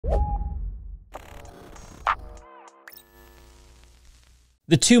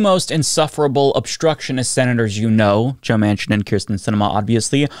The two most insufferable obstructionist senators you know, Joe Manchin and Kyrsten Sinema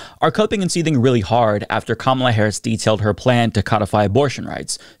obviously, are coping and seething really hard after Kamala Harris detailed her plan to codify abortion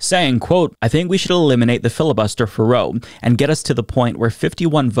rights, saying, quote, "I think we should eliminate the filibuster for Roe and get us to the point where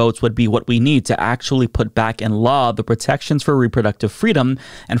 51 votes would be what we need to actually put back in law the protections for reproductive freedom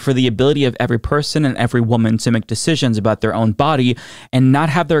and for the ability of every person and every woman to make decisions about their own body and not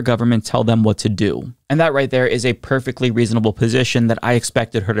have their government tell them what to do." And that right there is a perfectly reasonable position that I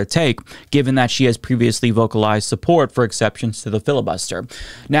expected her to take, given that she has previously vocalized support for exceptions to the filibuster.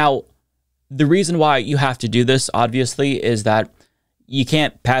 Now, the reason why you have to do this, obviously, is that you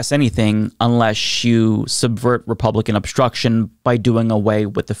can't pass anything unless you subvert Republican obstruction by doing away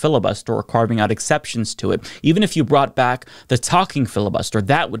with the filibuster or carving out exceptions to it. Even if you brought back the talking filibuster,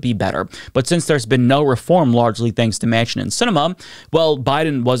 that would be better. But since there's been no reform, largely thanks to Manchin and Sinema, well,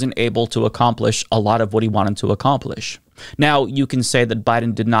 Biden wasn't able to accomplish a lot of what he wanted to accomplish. Now, you can say that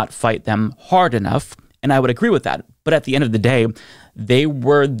Biden did not fight them hard enough, and I would agree with that. But at the end of the day, they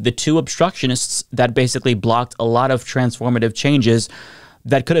were the two obstructionists that basically blocked a lot of transformative changes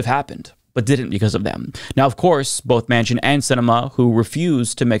that could have happened, but didn't because of them. Now, of course, both Manchin and Sinema, who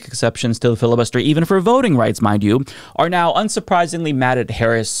refused to make exceptions to the filibuster, even for voting rights, mind you, are now unsurprisingly mad at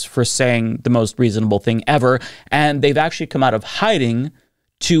Harris for saying the most reasonable thing ever, and they've actually come out of hiding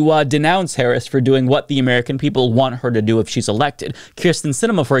to denounce Harris for doing what the American people want her to do if she's elected. Kyrsten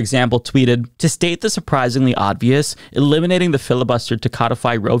Sinema, for example, tweeted, "To state the surprisingly obvious, eliminating the filibuster to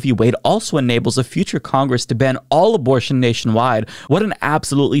codify Roe v. Wade also enables a future Congress to ban all abortion nationwide. What an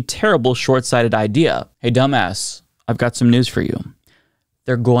absolutely terrible, short-sighted idea." Hey, dumbass, I've got some news for you.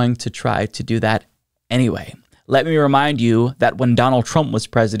 They're going to try to do that anyway. Let me remind you that when Donald Trump was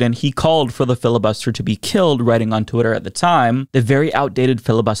president, he called for the filibuster to be killed, writing on Twitter at the time, "The very outdated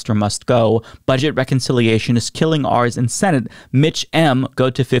filibuster must go. Budget reconciliation is killing ours in Senate. Mitch M. Go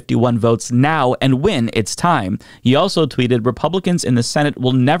to 51 votes now and win. It's time." He also tweeted, "Republicans in the Senate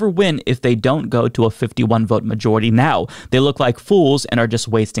will never win if they don't go to a 51 vote majority now. They look like fools and are just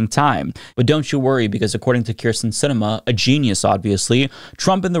wasting time." But don't you worry, because according to Kyrsten Sinema, a genius obviously,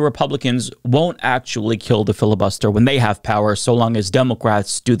 Trump and the Republicans won't actually kill the filibuster when they have power, so long as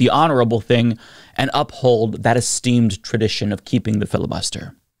Democrats do the honorable thing and uphold that esteemed tradition of keeping the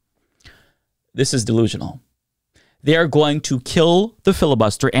filibuster. This is delusional. They are going to kill the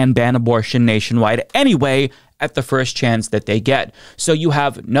filibuster and ban abortion nationwide anyway at the first chance that they get. So you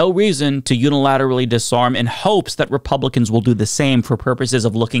have no reason to unilaterally disarm in hopes that Republicans will do the same for purposes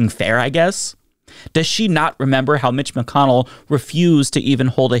of looking fair, I guess. Does she not remember how Mitch McConnell refused to even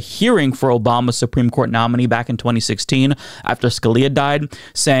hold a hearing for Obama's Supreme Court nominee back in 2016 after Scalia died,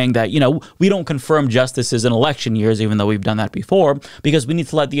 saying that, we don't confirm justices in election years, even though we've done that before, because we need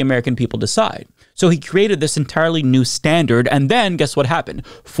to let the American people decide. So he created this entirely new standard, and then guess what happened?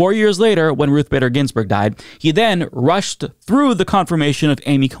 4 years later, when Ruth Bader Ginsburg died, he then rushed through the confirmation of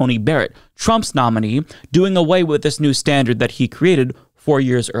Amy Coney Barrett, Trump's nominee, doing away with this new standard that he created 4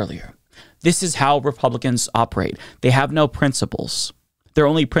 years earlier. This is how Republicans operate. They have no principles. Their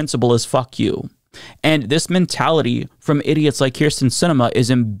only principle is fuck you. And this mentality from idiots like Kyrsten Sinema is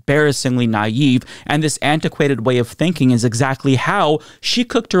embarrassingly naive, and this antiquated way of thinking is exactly how she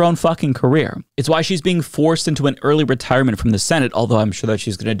cooked her own fucking career. It's why she's being forced into an early retirement from the Senate, although I'm sure that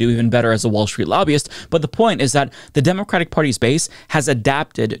she's going to do even better as a Wall Street lobbyist. But the point is that the Democratic Party's base has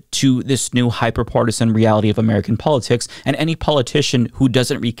adapted to this new hyper-partisan reality of American politics, and any politician who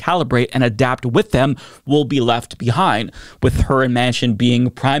doesn't recalibrate and adapt with them will be left behind, with her and Manchin being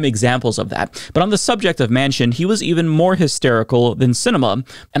prime examples of that. But on the subject of Manchin, he was even more hysterical than Sinema.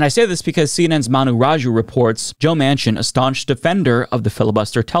 And I say this because CNN's Manu Raju reports Joe Manchin, a staunch defender of the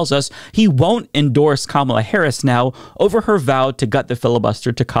filibuster, tells us he won't endorse Kamala Harris now over her vow to gut the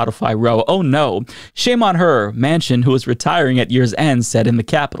filibuster to codify Roe. Oh no. Shame on her, Manchin, who is retiring at year's end, said in the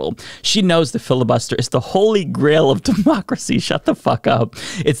Capitol. She knows the filibuster is the holy grail of democracy. Shut the fuck up.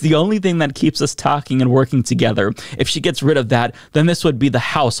 It's the only thing that keeps us talking and working together. If she gets rid of that, then this would be the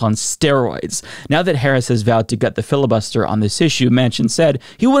House on steroids. Now that Harris has vowed to gut the filibuster on this issue, Manchin said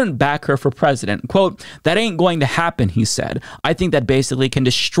he wouldn't back her for president. Quote, "That ain't going to happen," he said. "I think that basically can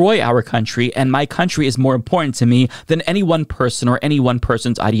destroy our country, and my country is more important to me than any one person or any one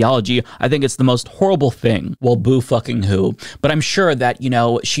person's ideology. I think it's the most horrible thing." Well, boo fucking who. But I'm sure that,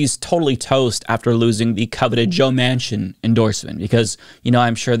 she's totally toast after losing the coveted Joe Manchin endorsement, because,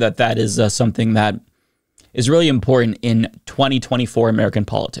 I'm sure that that is something that is really important in 2024 American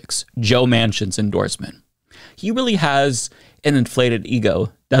politics. Joe Manchin's endorsement. He really has an inflated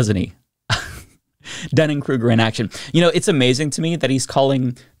ego, doesn't he? Dunning-Kruger in action. It's amazing to me that he's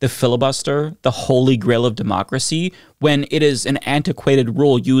calling the filibuster the holy grail of democracy when it is an antiquated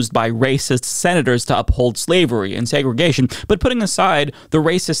rule used by racist senators to uphold slavery and segregation. But putting aside the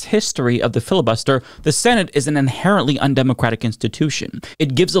racist history of the filibuster, the Senate is an inherently undemocratic institution.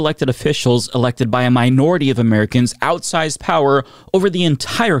 It gives elected officials elected by a minority of Americans outsized power over the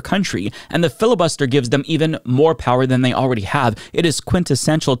entire country, and the filibuster gives them even more power than they already have. It is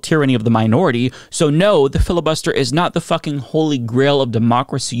quintessential tyranny of the minority. So no, the filibuster is not the fucking holy grail of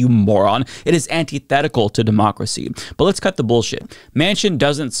democracy, you moron. It is antithetical to democracy. But let's cut the bullshit. Manchin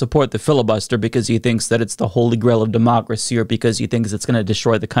doesn't support the filibuster because he thinks that it's the holy grail of democracy or because he thinks it's going to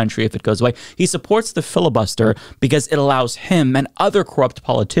destroy the country if it goes away. He supports the filibuster because it allows him and other corrupt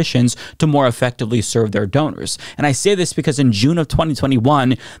politicians to more effectively serve their donors. And I say this because in June of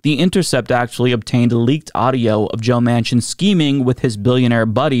 2021, The Intercept actually obtained leaked audio of Joe Manchin scheming with his billionaire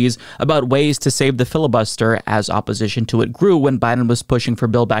buddies about ways to save the filibuster as opposition to it grew when Biden was pushing for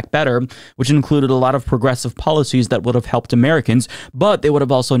Build Back Better, which included a lot of progressive policies that would have helped Americans, but they would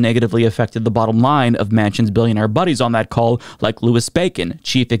have also negatively affected the bottom line of Manchin's billionaire buddies on that call, like Louis Bacon,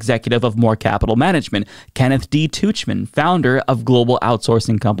 chief executive of More Capital Management, Kenneth D. Tuchman, founder of global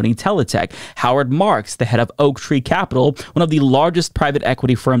outsourcing company Teletech, Howard Marks, the head of Oak Tree Capital, one of the largest private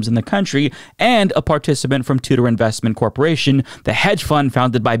equity firms in the country, and a participant from Tudor Investment Corporation, the hedge fund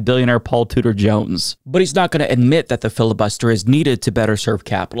founded by billionaire Paul Tudor Jones. But he's not going to admit that the filibuster is needed to better serve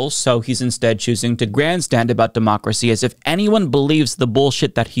capital, so he's instead choosing to grandstand about democracy as if anyone believes the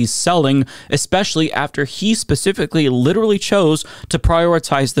bullshit that he's selling, especially after he specifically literally chose to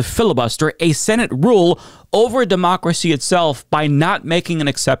prioritize the filibuster, a Senate rule, over democracy itself by not making an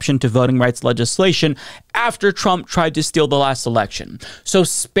exception to voting rights legislation after Trump tried to steal the last election. So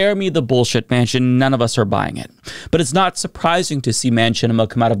spare me the bullshit, Manchin. None of us are buying it. But it's not surprising to see Manchin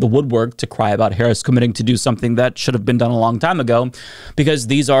come out of the woodwork to cry about Harris committing to do something that should have been done a long time ago, because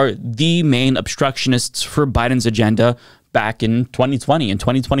these are the main obstructionists for Biden's agenda back in 2020 and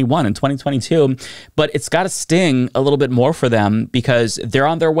 2021 and 2022. But it's got to sting a little bit more for them because they're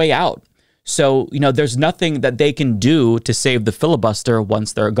on their way out. So, there's nothing that they can do to save the filibuster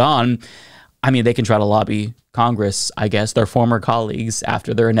once they're gone. I mean, they can try to lobby Congress, I guess, their former colleagues,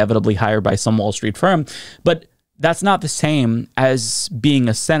 after they're inevitably hired by some Wall Street firm. But that's not the same as being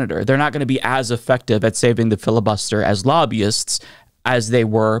a senator. They're not going to be as effective at saving the filibuster as lobbyists as they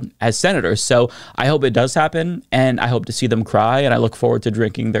were as senators. So I hope it does happen, and I hope to see them cry, and I look forward to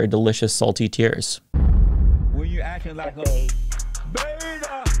drinking their delicious salty tears. When you're acting like a